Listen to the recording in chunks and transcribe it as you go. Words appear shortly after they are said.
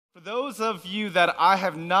For those of you that I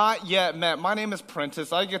have not yet met, my name is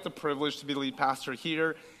Prentice. I get the privilege to be the lead pastor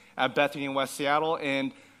here at Bethany in West Seattle,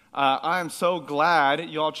 and I am so glad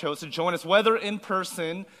you all chose to join us, whether in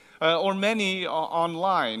person or many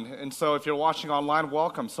online. And so if you're watching online,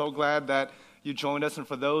 welcome. So glad that you joined us. And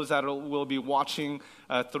for those that will be watching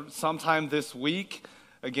sometime this week,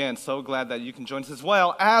 again, so glad that you can join us as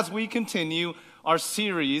well as we continue our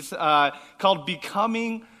series called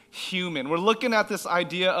Becoming Human. We're looking at this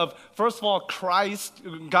idea of, first of all, Christ,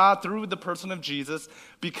 God through the person of Jesus,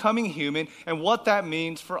 becoming human, and what that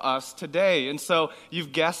means for us today. And so,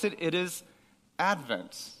 you've guessed it, it is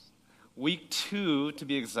Advent. Week 2, to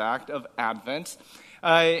be exact, of Advent.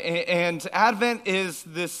 And Advent is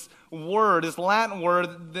this word, this Latin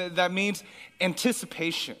word that means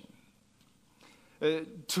anticipation,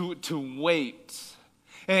 to wait.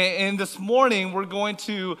 And this morning, we're going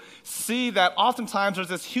to see that oftentimes there's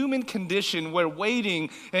this human condition where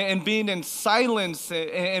waiting and being in silence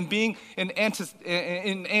and being in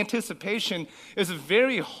anticipation is a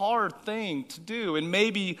very hard thing to do. And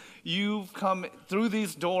maybe you've come through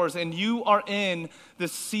these doors and you are in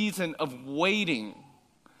this season of waiting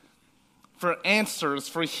for answers,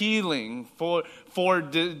 for healing, for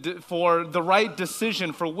the right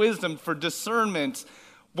decision, for wisdom, for discernment.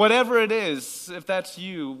 Whatever it is, if that's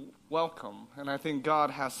you, welcome. And I think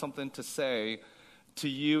God has something to say to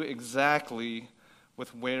you exactly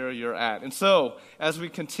with where you're at. And so, as we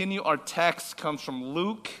continue, our text comes from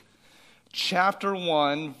Luke chapter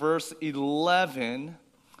 1, verse 11.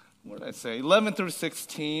 What did I say? 11 through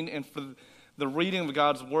 16. And for the reading of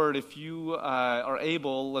God's word, if you are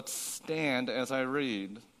able, let's stand as I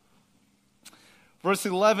read. Verse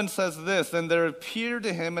 11 says this, "Then there appeared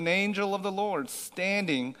to him an angel of the Lord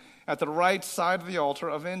standing at the right side of the altar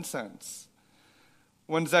of incense.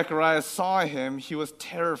 When Zechariah saw him, he was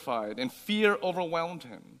terrified, and fear overwhelmed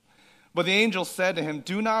him. But the angel said to him,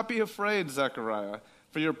 'Do not be afraid, Zechariah,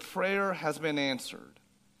 for your prayer has been answered.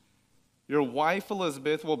 Your wife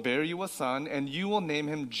Elizabeth will bear you a son, and you will name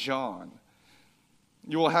him John.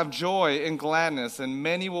 You will have joy and gladness, and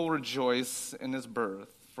many will rejoice in his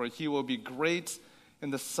birth, for he will be great in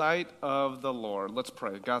the sight of the Lord.'" Let's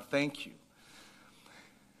pray. God, thank you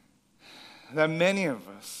that many of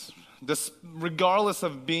us, regardless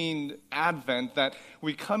of being Advent, that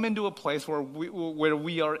we come into a place where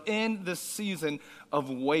we are in this season of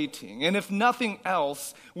waiting. And if nothing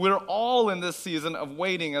else, we're all in this season of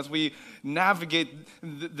waiting as we navigate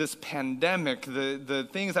this pandemic, the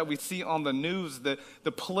things that we see on the news, the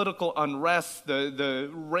political unrest, the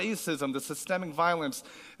racism, the systemic violence,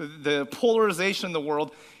 the polarization in the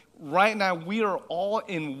world. Right now, we are all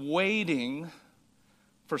in waiting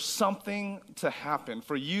for something to happen,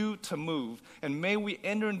 for you to move. And may we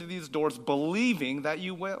enter into these doors believing that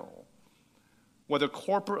you will, whether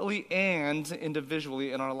corporately and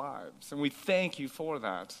individually in our lives. And we thank you for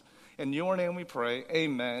that. In your name we pray,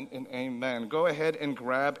 amen and amen. Go ahead and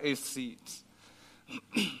grab a seat.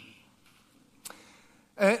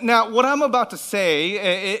 Now, what I'm about to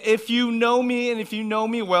say, if you know me and if you know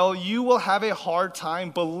me well, you will have a hard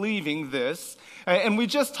time believing this. And we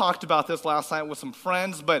just talked about this last night with some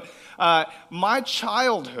friends, but my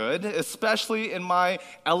childhood, especially in my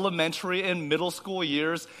elementary and middle school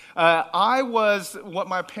years, I was what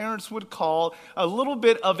my parents would call a little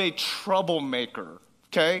bit of a troublemaker.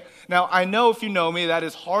 Okay? Now, I know if you know me, that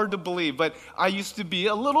is hard to believe, but I used to be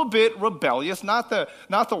a little bit rebellious, not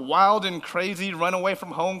the wild and crazy, run away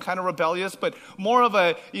from home kind of rebellious, but more of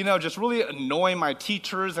a, just really annoying my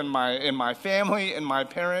teachers and my family and my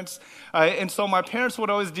parents. And so my parents would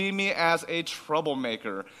always deem me as a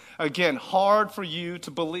troublemaker. Again, hard for you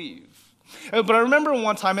to believe. But I remember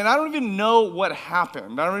one time, and I don't even know what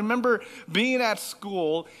happened. I remember being at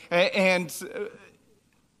school, and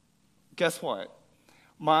guess what?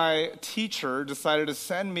 My teacher decided to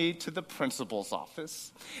send me to the principal's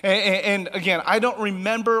office. And again, I don't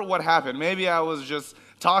remember what happened. Maybe I was just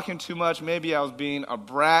talking too much. Maybe I was being a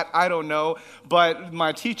brat. I don't know. But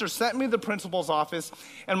my teacher sent me to the principal's office,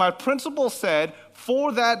 and my principal said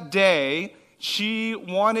for that day, she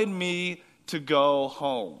wanted me to go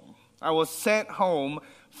home. I was sent home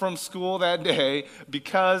from school that day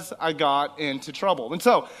because I got into trouble. And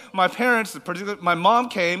so my parents, particularly my mom,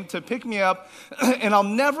 came to pick me up, and I'll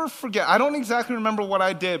never forget, I don't exactly remember what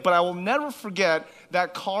I did, but I will never forget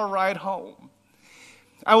that car ride home.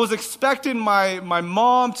 I was expecting my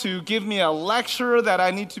mom to give me a lecture that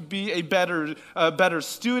I need to be a better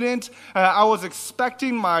student. I was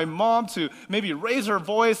expecting my mom to maybe raise her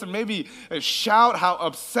voice and maybe shout how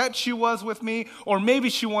upset she was with me, or maybe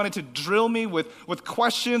she wanted to drill me with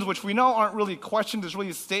questions, which we know aren't really questions, it's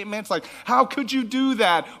really statements like, how could you do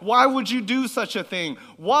that? Why would you do such a thing?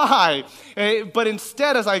 Why? But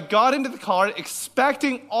instead, as I got into the car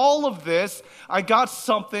expecting all of this, I got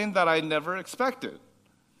something that I never expected.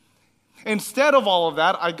 Instead of all of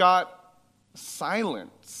that, I got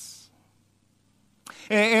silence.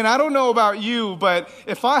 And I don't know about you, but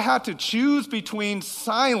if I had to choose between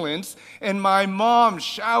silence and my mom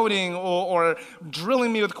shouting or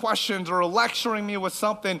drilling me with questions or lecturing me with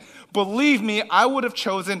something, believe me, I would have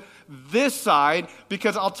chosen this side,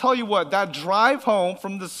 because I'll tell you what, that drive home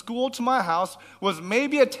from the school to my house was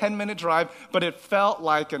maybe a 10-minute drive, but it felt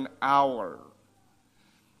like an hour.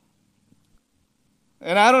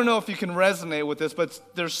 And I don't know if you can resonate with this, but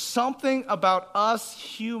there's something about us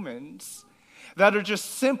humans that are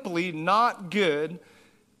just simply not good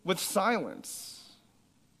with silence,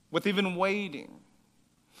 with even waiting.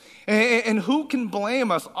 And who can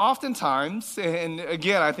blame us? Oftentimes, and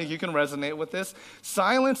again, I think you can resonate with this,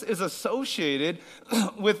 silence is associated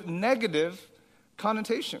with negative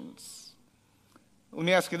connotations. Let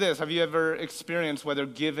me ask you this. Have you ever experienced, whether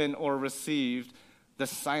given or received, the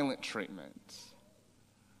silent treatment?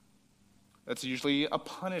 That's usually a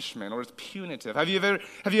punishment, or it's punitive. Have you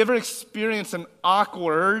ever experienced an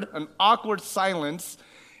awkward silence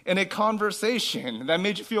in a conversation that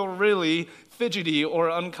made you feel really fidgety or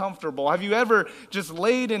uncomfortable? Have you ever just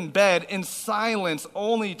laid in bed in silence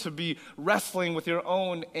only to be wrestling with your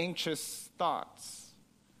own anxious thoughts?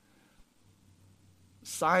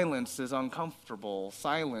 Silence is uncomfortable.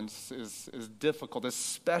 Silence is difficult,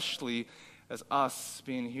 especially as us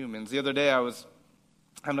being humans. The other day I was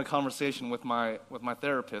having a conversation with my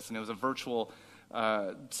therapist, and it was a virtual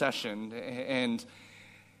session, and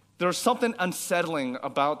there was something unsettling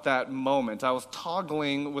about that moment. I was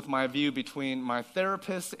toggling with my view between my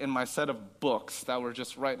therapist and my set of books that were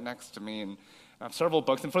just right next to me, and I have several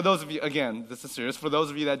books. And for those of you, again, this is serious, for those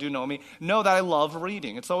of you that do know me, know that I love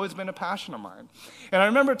reading. It's always been a passion of mine. And I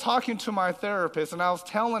remember talking to my therapist, and I was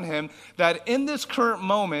telling him that in this current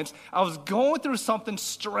moment, I was going through something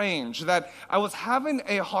strange, that I was having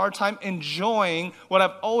a hard time enjoying what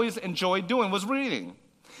I've always enjoyed doing, was reading.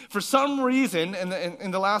 For some reason, in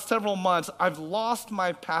the last several months, I've lost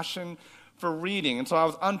my passion for reading. And so I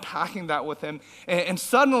was unpacking that with him, and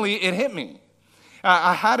suddenly it hit me.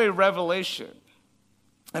 I had a revelation.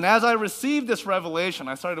 And as I received this revelation,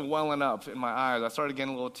 I started welling up in my eyes. I started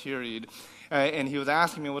getting a little teary. And he was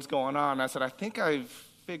asking me what's going on. And I said, I think I've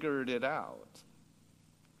figured it out.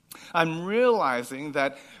 I'm realizing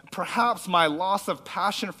that perhaps my loss of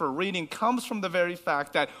passion for reading comes from the very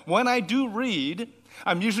fact that when I do read,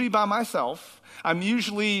 I'm usually by myself. I'm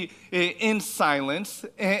usually in silence.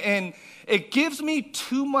 And it gives me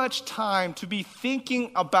too much time to be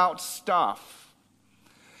thinking about stuff.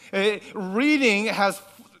 Reading has,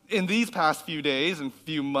 in these past few days and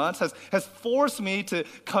few months, has forced me to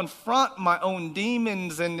confront my own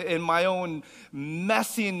demons and my own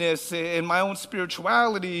messiness and my own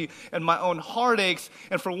spirituality and my own heartaches.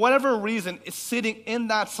 And for whatever reason, sitting in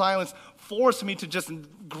that silence forced me to just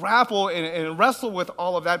grapple and wrestle with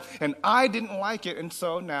all of that. And I didn't like it. And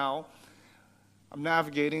so now I'm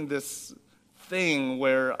navigating this thing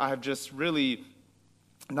where I have just really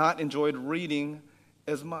not enjoyed reading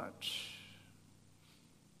as much.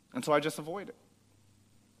 And so I just avoid it.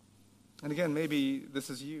 And again, maybe this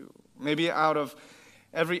is you. Maybe out of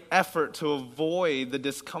every effort to avoid the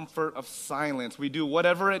discomfort of silence, we do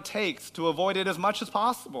whatever it takes to avoid it as much as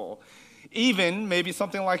possible. Even maybe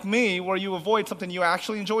something like me, where you avoid something you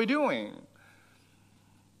actually enjoy doing.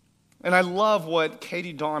 And I love what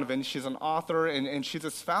Katie Donovan, she's an author, and she's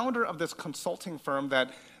this founder of this consulting firm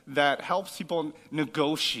that helps people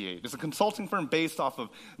negotiate. It's a consulting firm based off of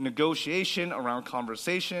negotiation around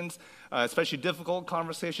conversations, especially difficult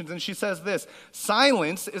conversations. And she says this: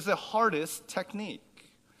 silence is the hardest technique.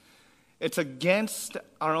 It's against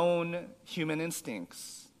our own human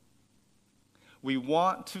instincts. We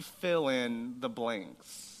want to fill in the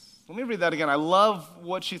blanks. Let me read that again. I love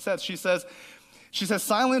what she says. She says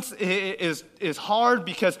silence is hard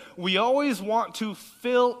because we always want to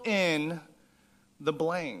fill in the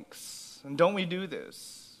blanks. And don't we do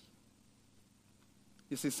this?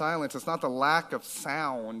 You see, silence, it's not the lack of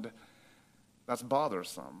sound that's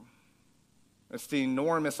bothersome. It's the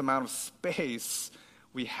enormous amount of space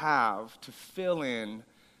we have to fill in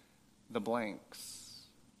the blanks.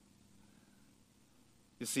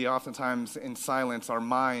 You see, oftentimes in silence, our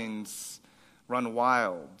minds run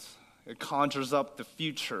wild. It conjures up the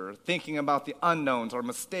future, thinking about the unknowns, our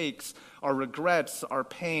mistakes, our regrets, our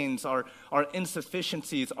pains, our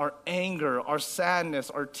insufficiencies, our anger, our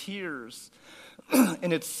sadness, our tears.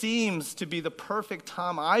 And it seems to be the perfect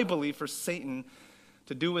time, I believe, for Satan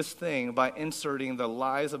to do his thing by inserting the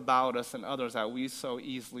lies about us and others that we so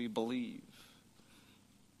easily believe.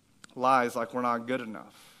 Lies like we're not good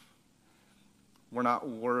enough. We're not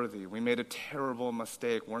worthy. We made a terrible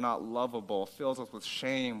mistake. We're not lovable. Fills us with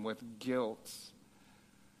shame, with guilt.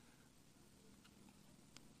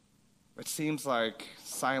 It seems like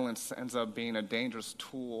silence ends up being a dangerous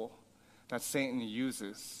tool that Satan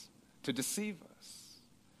uses to deceive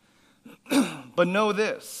us. But know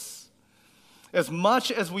this. As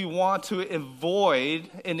much as we want to avoid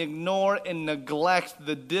and ignore and neglect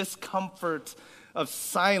the discomfort of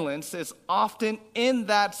silence, it's often in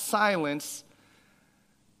that silence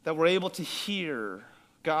that we're able to hear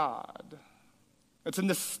God. It's in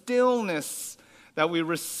the stillness that we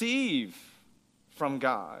receive from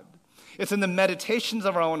God. It's in the meditations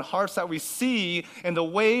of our own hearts that we see in the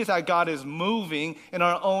ways that God is moving in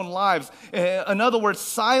our own lives. In other words,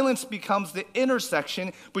 silence becomes the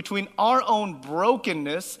intersection between our own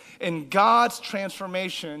brokenness and God's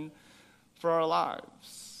transformation for our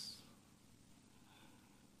lives.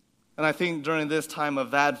 And I think during this time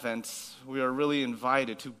of Advent, we are really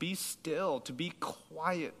invited to be still, to be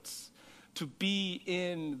quiet, to be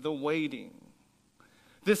in the waiting.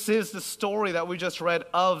 This is the story that we just read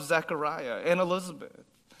of Zechariah and Elizabeth.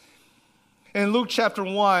 In Luke chapter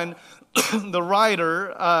 1, the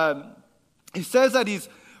writer, he says that he's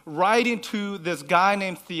writing to this guy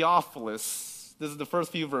named Theophilus. This is the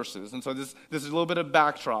first few verses, and so this is a little bit of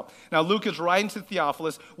backdrop. Now, Luke is writing to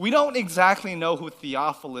Theophilus. We don't exactly know who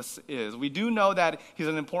Theophilus is. We do know that he's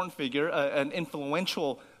an important figure, an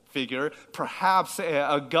influential figure, perhaps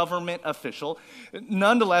a government official.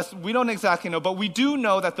 Nonetheless, we don't exactly know, but we do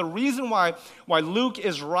know that the reason why Luke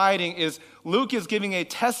is writing is Luke is giving a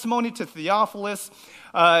testimony to Theophilus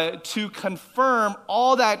to confirm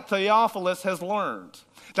all that Theophilus has learned,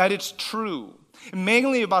 that it's true.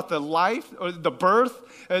 Mainly about the life, or the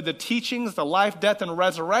birth, the teachings, the life, death, and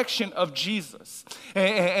resurrection of Jesus.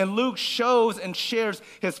 And Luke shows and shares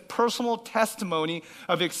his personal testimony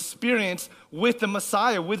of experience with the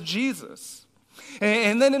Messiah, with Jesus.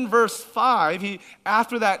 And then in verse 5,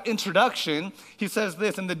 after that introduction, he says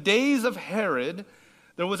this: in the days of Herod,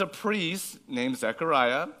 there was a priest named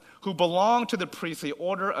Zechariah who belonged to the priestly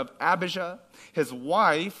order of Abijah. His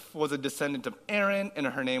wife was a descendant of Aaron, and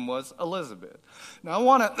her name was Elizabeth. Now, I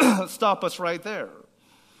want to stop us right there.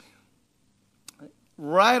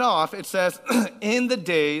 Right off, it says, in the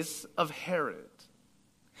days of Herod.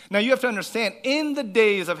 Now, you have to understand, in the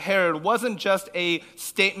days of Herod wasn't just a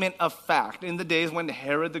statement of fact. In the days when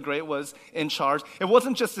Herod the Great was in charge, it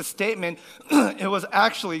wasn't just a statement. It was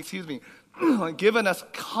actually, giving us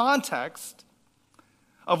context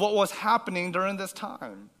of what was happening during this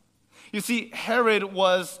time. You see, Herod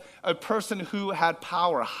was a person who had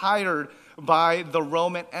power, hired by the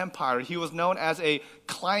Roman Empire. He was known as a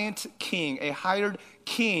client king, a hired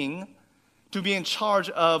king to be in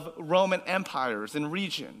charge of Roman empires and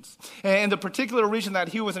regions. And the particular region that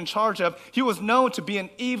he was in charge of, he was known to be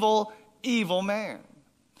an evil, evil man.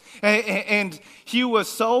 And he was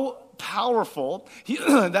so powerful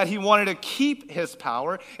that he wanted to keep his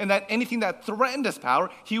power, and that anything that threatened his power,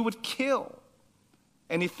 he would kill.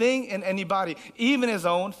 Anything and anybody, even his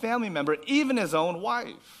own family member, even his own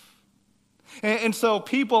wife. And so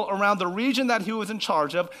people around the region that he was in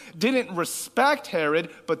charge of didn't respect Herod,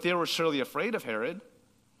 but they were surely afraid of Herod.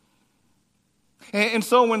 And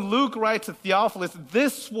so when Luke writes to Theophilus,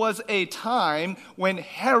 this was a time when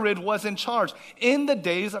Herod was in charge. In the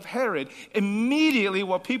days of Herod, immediately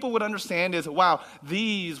what people would understand is, wow,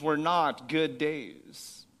 these were not good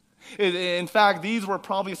days. In fact, these were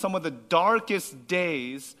probably some of the darkest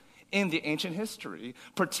days in the ancient history,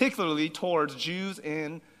 particularly towards Jews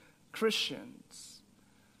and Christians.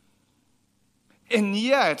 And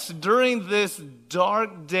yet, during this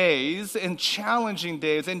dark days and challenging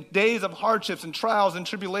days and days of hardships and trials and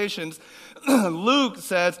tribulations, Luke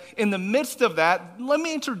says, in the midst of that, let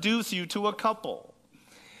me introduce you to a couple.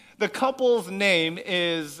 The couple's name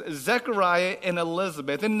is Zechariah and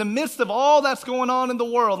Elizabeth. In the midst of all that's going on in the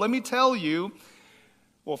world, let me tell you,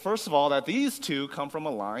 well, first of all, that these two come from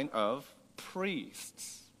a line of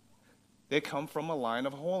priests. They come from a line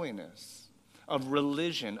of holiness, of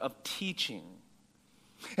religion, of teaching.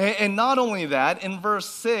 And not only that, in verse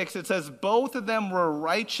 6, it says, both of them were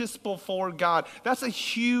righteous before God. That's a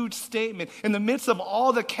huge statement. In the midst of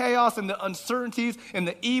all the chaos and the uncertainties and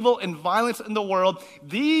the evil and violence in the world,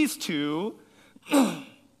 these two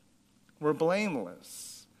were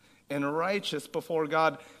blameless and righteous before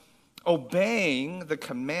God, obeying the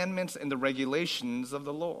commandments and the regulations of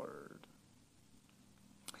the Lord.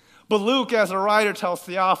 But Luke, as a writer, tells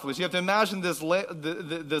Theophilus, you have to imagine this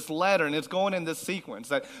letter, and it's going in this sequence,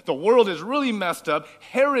 that the world is really messed up,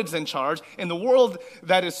 Herod's in charge, and the world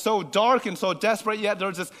that is so dark and so desperate, yet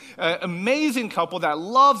there's this amazing couple that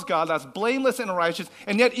loves God, that's blameless and righteous,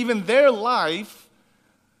 and yet even their life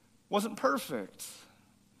wasn't perfect.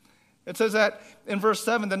 It says that in verse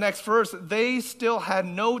 7, the next verse, they still had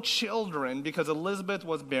no children because Elizabeth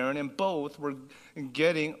was barren, and both were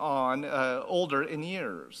getting on older in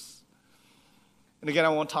years. And again, I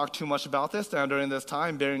won't talk too much about this. Now, during this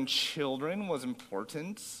time, bearing children was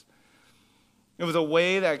important. It was a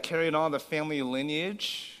way that carried on the family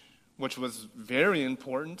lineage, which was very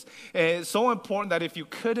important. And it's so important that if you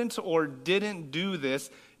couldn't or didn't do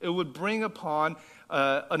this, it would bring upon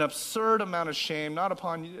an absurd amount of shame,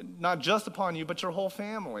 not just upon you, but your whole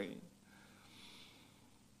family.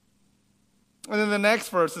 And then the next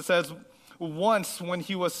verse, it says, once when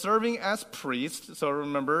he was serving as priest, so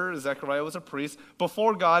remember, Zechariah was a priest,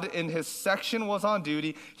 before God, and his section was on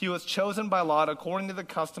duty, he was chosen by lot according to the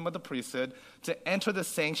custom of the priesthood to enter the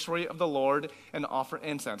sanctuary of the Lord and offer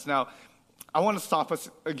incense. Now, I want to stop us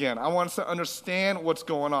again. I want us to understand what's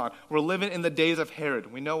going on. We're living in the days of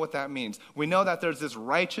Herod. We know what that means. We know that there's this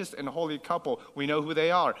righteous and holy couple. We know who they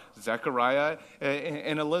are, Zechariah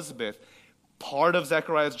and Elizabeth. Part of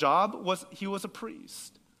Zechariah's job was he was a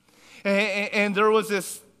priest. And there was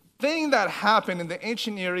this thing that happened in the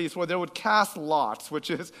ancient Near East where they would cast lots, which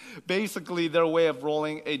is basically their way of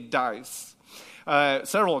rolling a dice,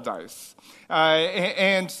 several dice.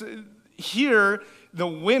 And here, the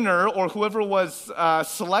winner, or whoever was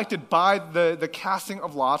selected by the casting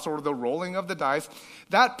of lots or the rolling of the dice,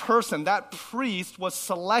 that person, that priest, was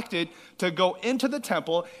selected to go into the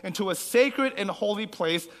temple, into a sacred and holy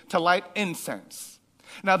place to light incense.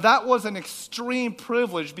 Now, that was an extreme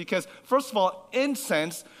privilege because, first of all,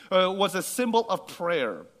 incense was a symbol of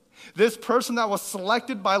prayer. This person that was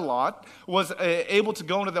selected by lot was able to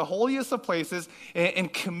go into the holiest of places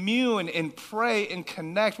and commune and pray and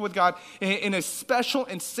connect with God in a special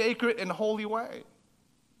and sacred and holy way.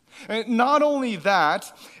 And not only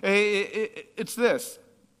that, it's this.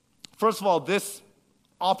 First of all, this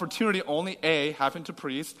opportunity only, A, happened to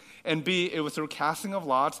priests, and B, it was through casting of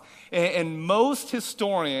lots. And most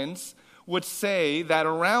historians would say that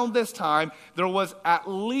around this time, there was at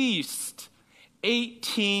least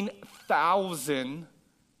 18,000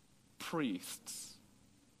 priests.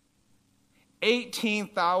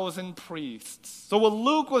 18,000 priests. So what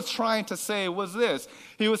Luke was trying to say was this.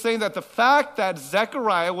 He was saying that the fact that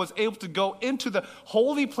Zechariah was able to go into the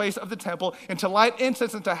holy place of the temple and to light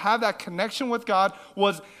incense and to have that connection with God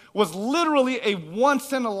was literally a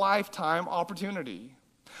once-in-a-lifetime opportunity.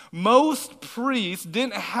 Most priests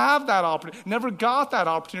didn't have that opportunity, never got that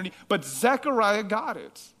opportunity, but Zechariah got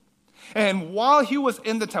it. And while he was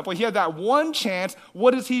in the temple, he had that one chance.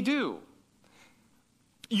 What does he do?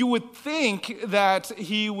 You would think that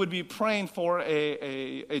he would be praying for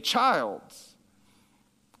a child.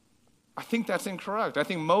 I think that's incorrect. I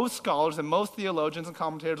think most scholars and most theologians and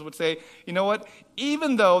commentators would say, you know what?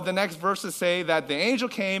 Even though the next verses say that the angel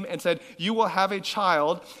came and said, you will have a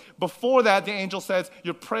child, before that the angel says,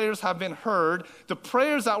 your prayers have been heard. The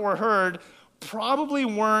prayers that were heard probably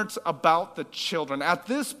weren't about the children. At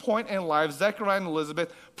this point in life, Zechariah and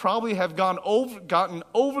Elizabeth probably have gotten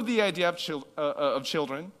over the idea of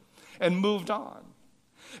children and moved on.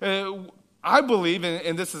 I believe,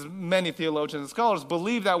 and this is many theologians and scholars,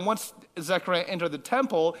 believe that once Zechariah entered the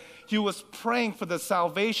temple, he was praying for the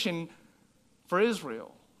salvation for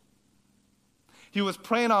Israel. He was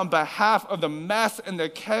praying on behalf of the mess and the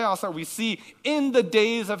chaos that we see in the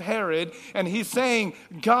days of Herod. And he's saying,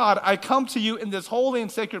 God, I come to you in this holy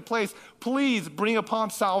and sacred place. Please bring upon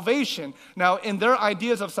salvation. Now, in their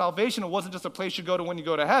ideas of salvation, it wasn't just a place you go to when you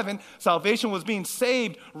go to heaven. Salvation was being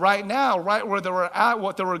saved right now, right where they were at,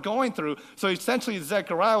 what they were going through. So essentially,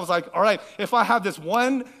 Zechariah was like, all right, if I have this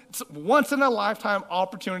once-in-a-lifetime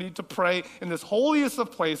opportunity to pray in this holiest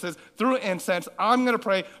of places through incense, I'm going to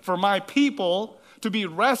pray for my people to be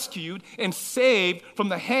rescued and saved from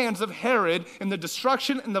the hands of Herod and the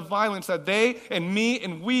destruction and the violence that they and me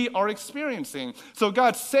and we are experiencing. So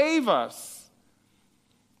God, save us.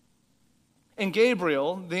 And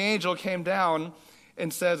Gabriel, the angel, came down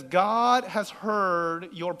and says, God has heard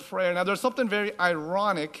your prayer. Now, there's something very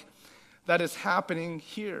ironic that is happening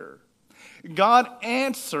here. God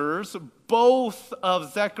answers both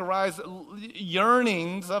of Zechariah's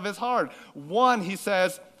yearnings of his heart. One, he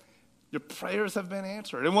says, your prayers have been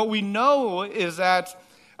answered. And what we know is that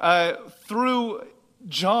through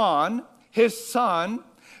John, his son,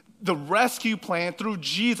 the rescue plan through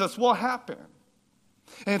Jesus will happen.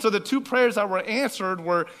 And so the two prayers that were answered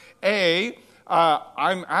were,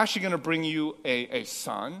 I'm actually going to bring you a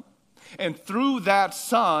son. And through that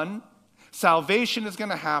son, salvation is going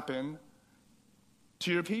to happen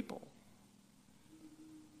to your people.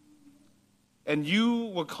 And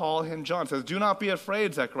you will call him John. It says, do not be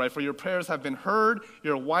afraid, Zechariah, for your prayers have been heard.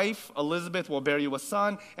 Your wife, Elizabeth, will bear you a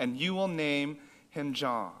son, and you will name him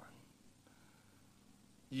John.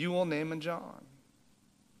 You will name him John.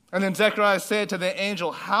 And then Zechariah said to the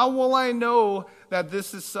angel, how will I know that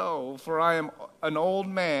this is so? For I am an old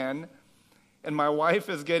man, and my wife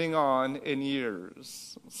is getting on in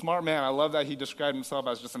years. Smart man. I love that he described himself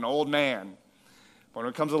as just an old man. But when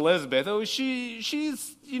it comes to Elizabeth,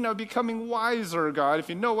 she's becoming wiser, God, if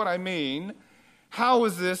you know what I mean. How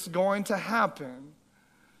is this going to happen?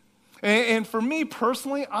 And for me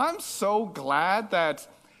personally, I'm so glad that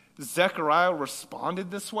Zechariah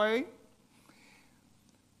responded this way.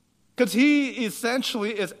 Because he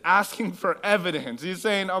essentially is asking for evidence. He's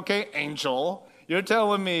saying, okay, angel, you're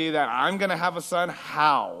telling me that I'm going to have a son.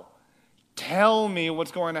 How? Tell me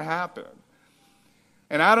what's going to happen.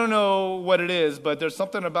 And I don't know what it is, but there's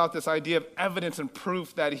something about this idea of evidence and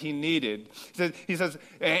proof that he needed. He says,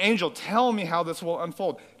 angel, tell me how this will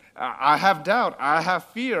unfold. I have doubt. I have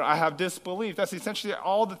fear. I have disbelief. That's essentially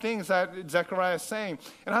all the things that Zechariah is saying.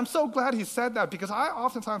 And I'm so glad he said that because I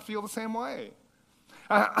oftentimes feel the same way.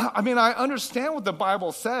 I understand what the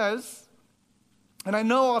Bible says. And I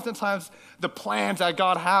know oftentimes the plans that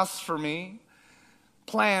God has for me.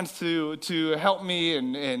 Plans to help me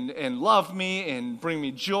and love me and bring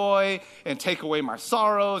me joy and take away my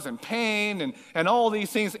sorrows and pain and all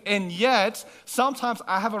these things. And yet, sometimes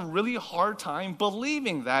I have a really hard time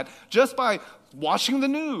believing that just by watching the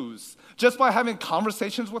news, just by having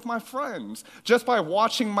conversations with my friends, just by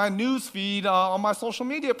watching my news feed on my social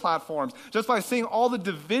media platforms, just by seeing all the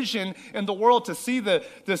division in the world, to see the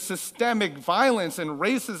systemic violence and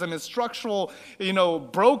racism and structural,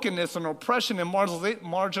 brokenness and oppression and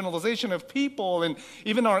marginalization of people, and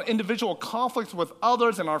even our individual conflicts with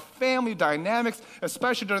others and our family dynamics,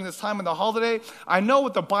 especially during this time of the holiday. I know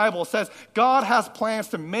what the Bible says. God has plans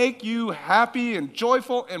to make you happy and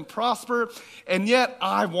joyful and prosper, and yet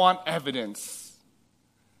I want evidence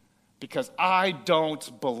because I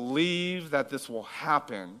don't believe that this will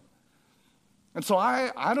happen. And so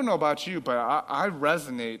I don't know about you, but I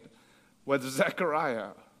resonate with Zechariah.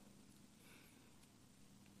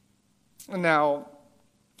 Now,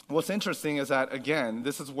 what's interesting is that, again,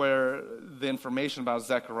 this is where the information about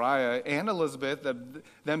Zechariah and Elizabeth,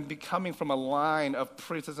 them becoming from a line of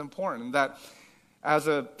priests, is important. That as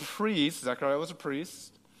a priest, Zechariah was a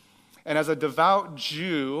priest, and as a devout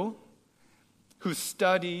Jew who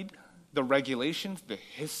studied the regulations, the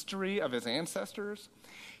history of his ancestors,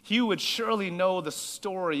 he would surely know the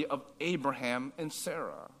story of Abraham and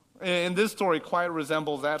Sarah. And this story quite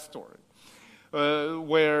resembles that story,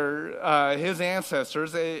 where his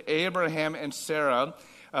ancestors, Abraham and Sarah,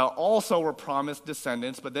 also were promised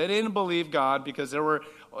descendants, but they didn't believe God because they were,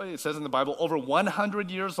 it says in the Bible, over 100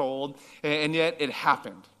 years old, and yet it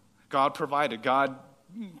happened. God provided. God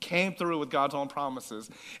came through with God's own promises.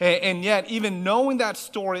 And yet, even knowing that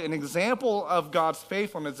story, an example of God's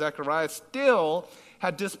faithfulness, Zechariah still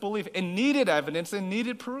had disbelief and needed evidence and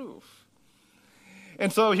needed proof.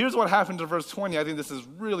 And so here's what happens in verse 20. I think this is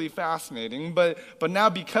really fascinating. But now,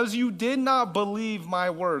 because you did not believe my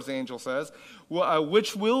words, the angel says,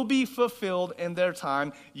 which will be fulfilled in their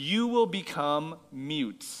time, you will become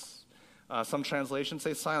mutes. Some translations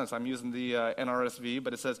say silence. I'm using the NRSV,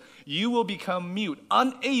 but it says, you will become mute,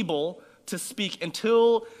 unable to speak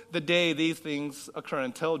until the day these things occur,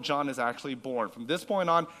 until John is actually born. From this point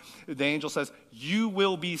on, the angel says, you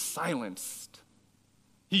will be silenced.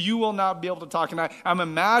 You will not be able to talk. And I'm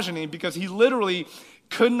imagining, because he literally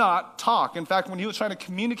could not talk. In fact, when he was trying to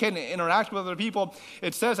communicate and interact with other people,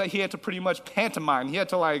 it says that he had to pretty much pantomime. He had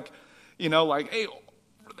to hey,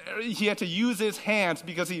 he had to use his hands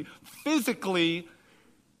because he physically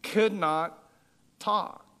could not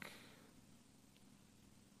talk.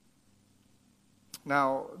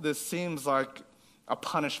 Now, this seems like a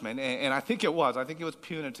punishment, and I think it was. I think it was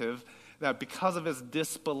punitive, that because of his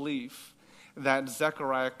disbelief, that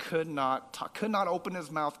Zechariah could not talk, could not open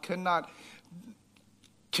his mouth, could not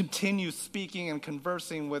continue speaking and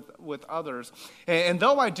conversing with others. And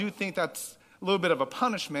though I do think that's a little bit of a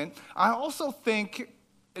punishment, I also think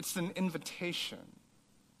it's an invitation.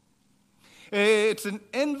 It's an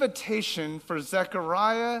invitation for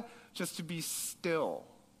Zechariah just to be still,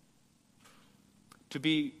 to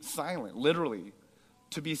be silent, literally,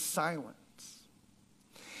 to be silent.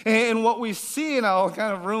 And what we see, and I'll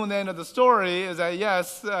kind of ruin the end of the story, is that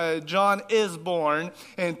yes, John is born,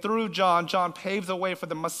 and through John paves the way for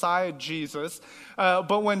the Messiah, Jesus.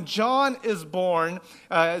 But when John is born,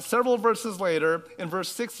 several verses later, in verse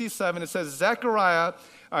 67, it says, Zechariah,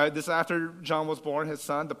 this is after John was born, his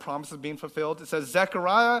son, the promise is being fulfilled. It says,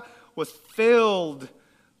 Zechariah was filled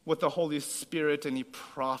with the Holy Spirit, and he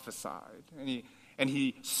prophesied, and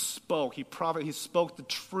he spoke. He spoke the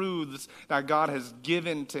truths that God has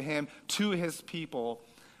given to him, to his people,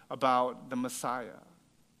 about the Messiah,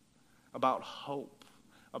 about hope,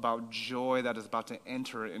 about joy that is about to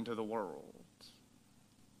enter into the world.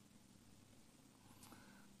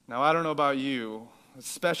 Now, I don't know about you,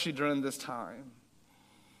 especially during this time,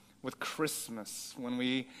 with Christmas, when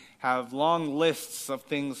we have long lists of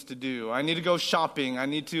things to do. I need to go shopping. I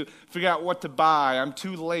need to figure out what to buy. I'm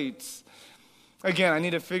too late. Again, I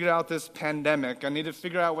need to figure out this pandemic. I need to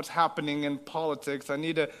figure out what's happening in politics. I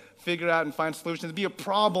need to figure out and find solutions. Be a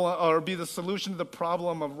problem or be the solution to the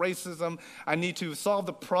problem of racism. I need to solve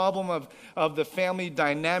the problem of the family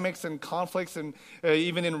dynamics and conflicts and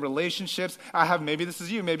even in relationships. Maybe this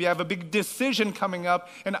is you, maybe I have a big decision coming up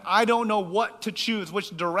and I don't know what to choose,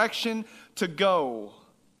 which direction to go.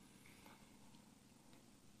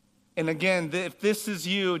 And again, if this is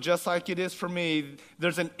you, just like it is for me,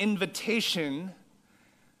 there's an invitation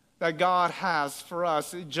that God has for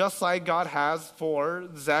us, just like God has for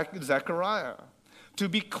Zechariah. To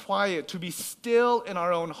be quiet, to be still in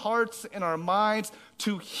our own hearts, in our minds,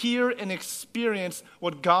 to hear and experience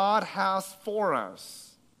what God has for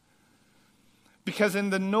us. Because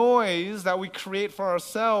in the noise that we create for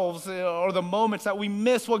ourselves, or the moments that we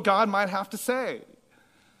miss what God might have to say.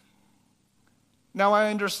 Now, I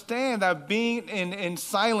understand that being in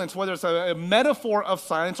silence, whether it's a metaphor of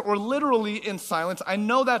silence or literally in silence, I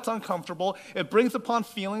know that's uncomfortable. It brings upon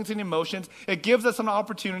feelings and emotions. It gives us an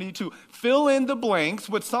opportunity to fill in the blanks,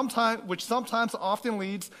 which sometimes often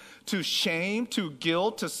leads to shame, to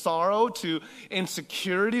guilt, to sorrow, to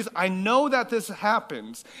insecurities. I know that this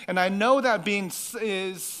happens, and I know that being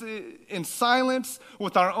in silence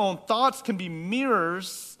with our own thoughts can be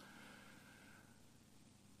mirrors.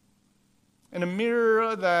 And a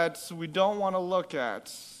mirror that we don't want to look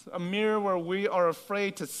at. A mirror where we are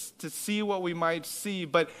afraid to see what we might see.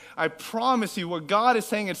 But I promise you, what God is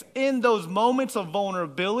saying is in those moments of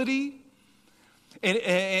vulnerability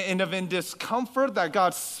and of in discomfort that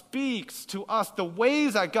God speaks to us the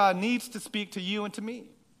ways that God needs to speak to you and to me.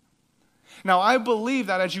 Now, I believe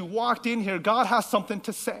that as you walked in here, God has something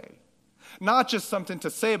to say. Not just something to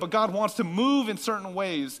say, but God wants to move in certain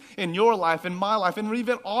ways in your life, in my life, and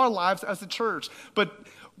even our lives as a church.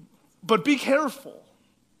 But be careful.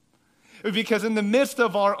 Because in the midst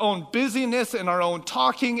of our own busyness and our own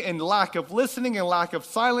talking and lack of listening and lack of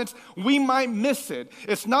silence, we might miss it.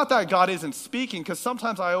 It's not that God isn't speaking, because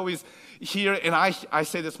sometimes I always hear, and I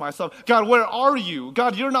say this myself, God, where are you?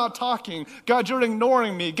 God, you're not talking. God, you're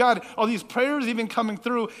ignoring me. God, are these prayers even coming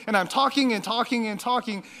through? And I'm talking and talking and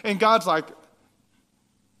talking, and God's like,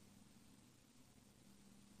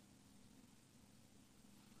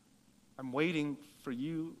 I'm waiting for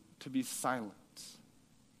you to be silent.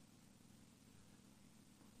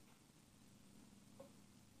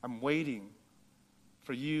 I'm waiting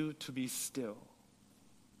for you to be still.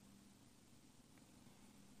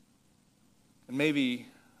 And maybe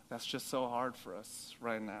that's just so hard for us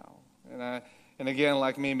right now. And again,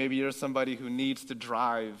 like me, maybe you're somebody who needs to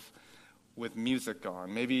drive with music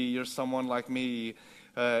on. Maybe you're someone like me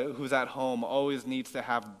who's at home, always needs to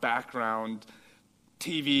have background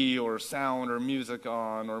TV or sound or music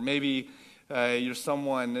on. Or maybe you're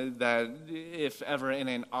someone that if ever in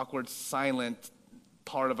an awkward, silent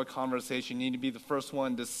part of a conversation, you need to be the first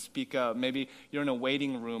one to speak up. Maybe you're in a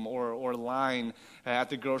waiting room or line at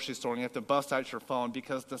the grocery store and you have to bust out your phone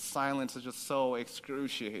because the silence is just so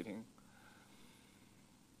excruciating.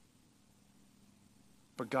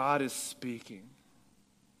 But God is speaking.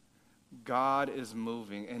 God is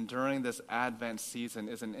moving. And during this Advent season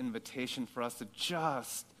is an invitation for us to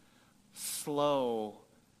just slow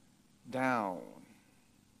down.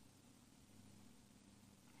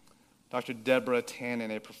 Dr. Deborah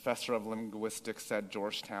Tannen, a professor of linguistics at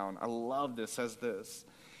Georgetown, I love this, says this.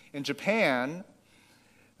 In Japan,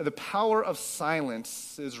 the power of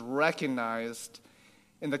silence is recognized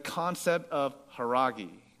in the concept of haragi,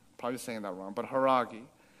 probably saying that wrong, but haragi,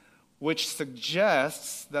 which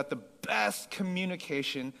suggests that the best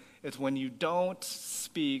communication is when you don't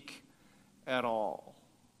speak at all.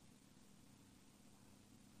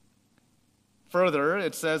 Further,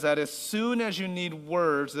 it says that as soon as you need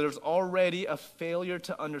words, there's already a failure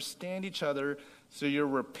to understand each other, so you're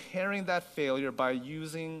repairing that failure by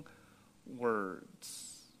using words.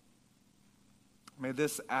 May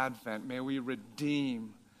this Advent, may we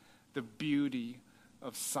redeem the beauty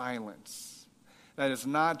of silence that is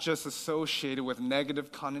not just associated with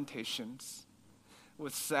negative connotations,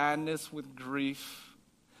 with sadness, with grief,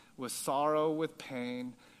 with sorrow, with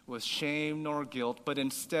pain, with shame nor guilt, but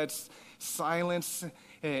instead silence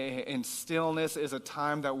and stillness is a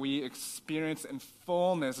time that we experience in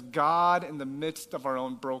fullness God in the midst of our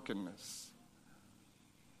own brokenness.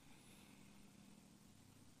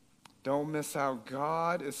 Don't miss out.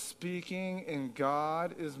 God is speaking and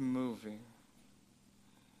God is moving.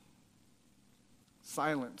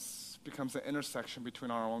 Silence becomes the intersection between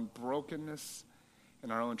our own brokenness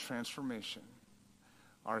and our own transformation,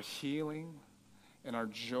 our healing and our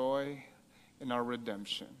joy and our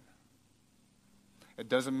redemption. It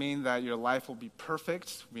doesn't mean that your life will be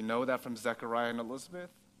perfect. We know that from Zechariah and Elizabeth.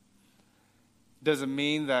 It doesn't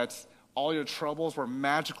mean that all your troubles will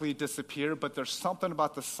magically disappear, but there's something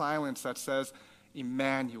about the silence that says,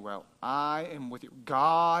 Emmanuel, I am with you.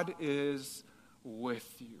 God is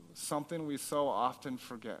with you. Something we so often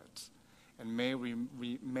forget. And may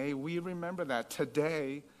we remember that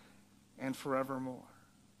today and forevermore.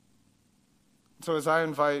 So as I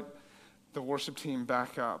invite the worship team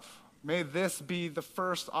back up, may this be the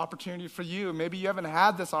first opportunity for you. Maybe you haven't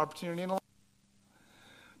had this opportunity in a long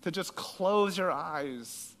time, to just close your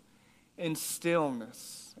eyes in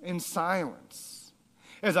stillness, in silence,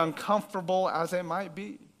 as uncomfortable as it might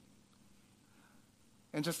be.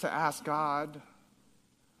 And just to ask God,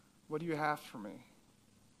 what do you have for me?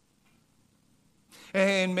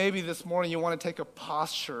 And maybe this morning you want to take a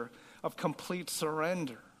posture of complete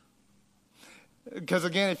surrender. Because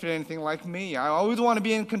again, if you're anything like me, I always want to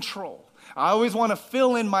be in control. I always want to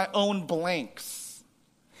fill in my own blanks.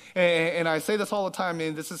 And I say this all the time,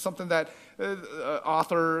 and this is something that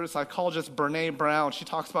author, psychologist Brene Brown, she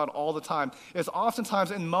talks about all the time, is oftentimes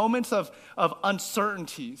in moments of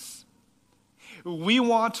uncertainties, we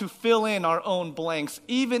want to fill in our own blanks.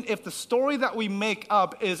 Even if the story that we make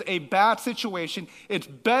up is a bad situation, it's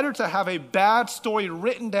better to have a bad story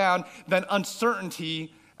written down than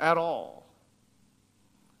uncertainty at all.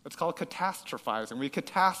 It's called catastrophizing. We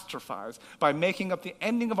catastrophize by making up the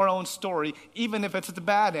ending of our own story, even if it's a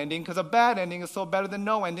bad ending, because a bad ending is still better than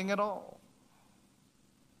no ending at all.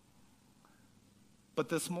 But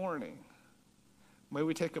this morning, may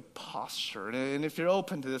we take a posture, and if you're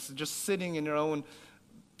open to this, just sitting in your own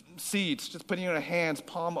seats, just putting your hands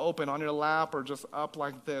palm open on your lap or just up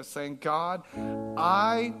like this, saying, God,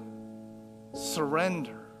 I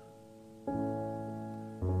surrender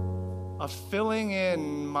of filling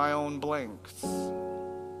in my own blanks.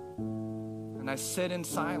 And I sit in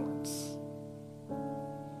silence.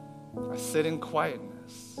 I sit in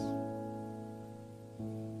quietness.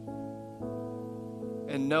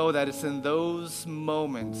 And know that it's in those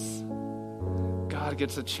moments God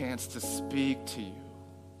gets a chance to speak to you.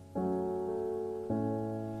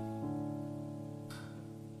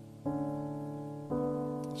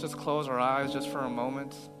 Let's just close our eyes just for a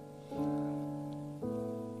moment.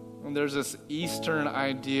 And there's this Eastern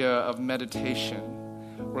idea of meditation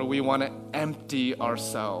where we want to empty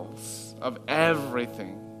ourselves of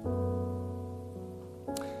everything.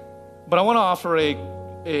 But I want to offer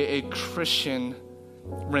a Christian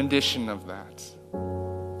rendition of that.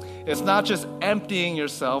 It's not just emptying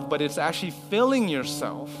yourself, but it's actually filling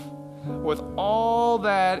yourself with all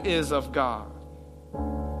that is of God.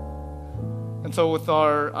 And so with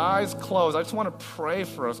our eyes closed, I just want to pray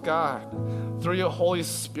for us. God, through your Holy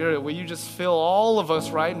Spirit, will you just fill all of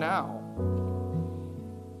us right now?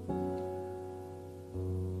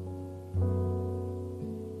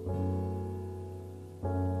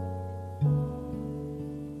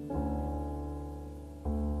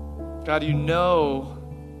 God, you know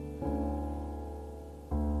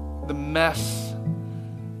the mess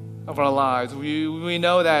of our lives. We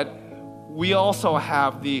know that we also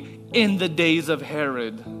have the in the days of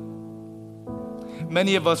Herod.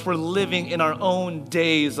 Many of us were living in our own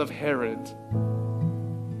days of Herod.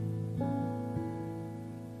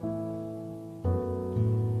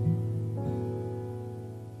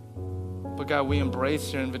 But God, we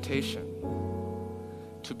embrace your invitation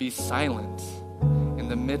to be silent in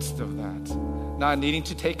the midst of that. Not needing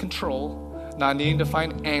to take control, not needing to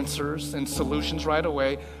find answers and solutions right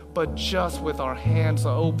away, but just with our hands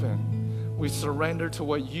open, we surrender to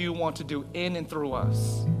what you want to do in and through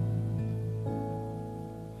us.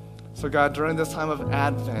 So God, during this time of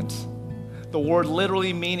Advent, the word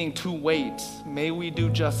literally meaning to wait, may we do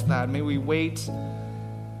just that. May we wait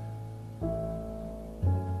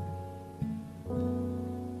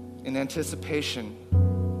in anticipation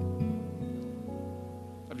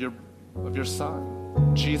of your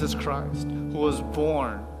Son, Jesus Christ, who was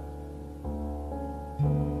born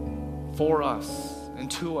for us and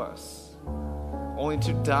to us, only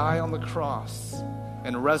to die on the cross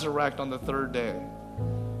and resurrect on the third day.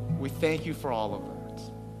 We thank you for all of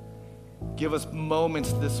that. Give us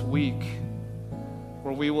moments this week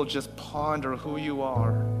where we will just ponder who you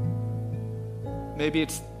are. Maybe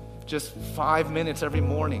it's just 5 minutes every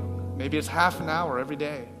morning. Maybe it's half an hour every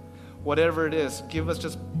day. Whatever it is, give us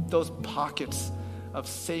just those pockets of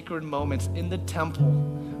sacred moments in the temple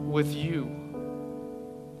with you.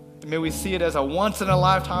 And may we see it as a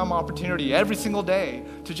once-in-a-lifetime opportunity every single day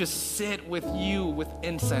to just sit with you with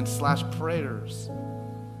incense/prayers.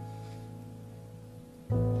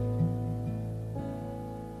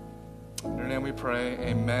 In your name we pray,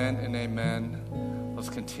 amen and amen. Let's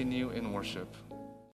continue in worship.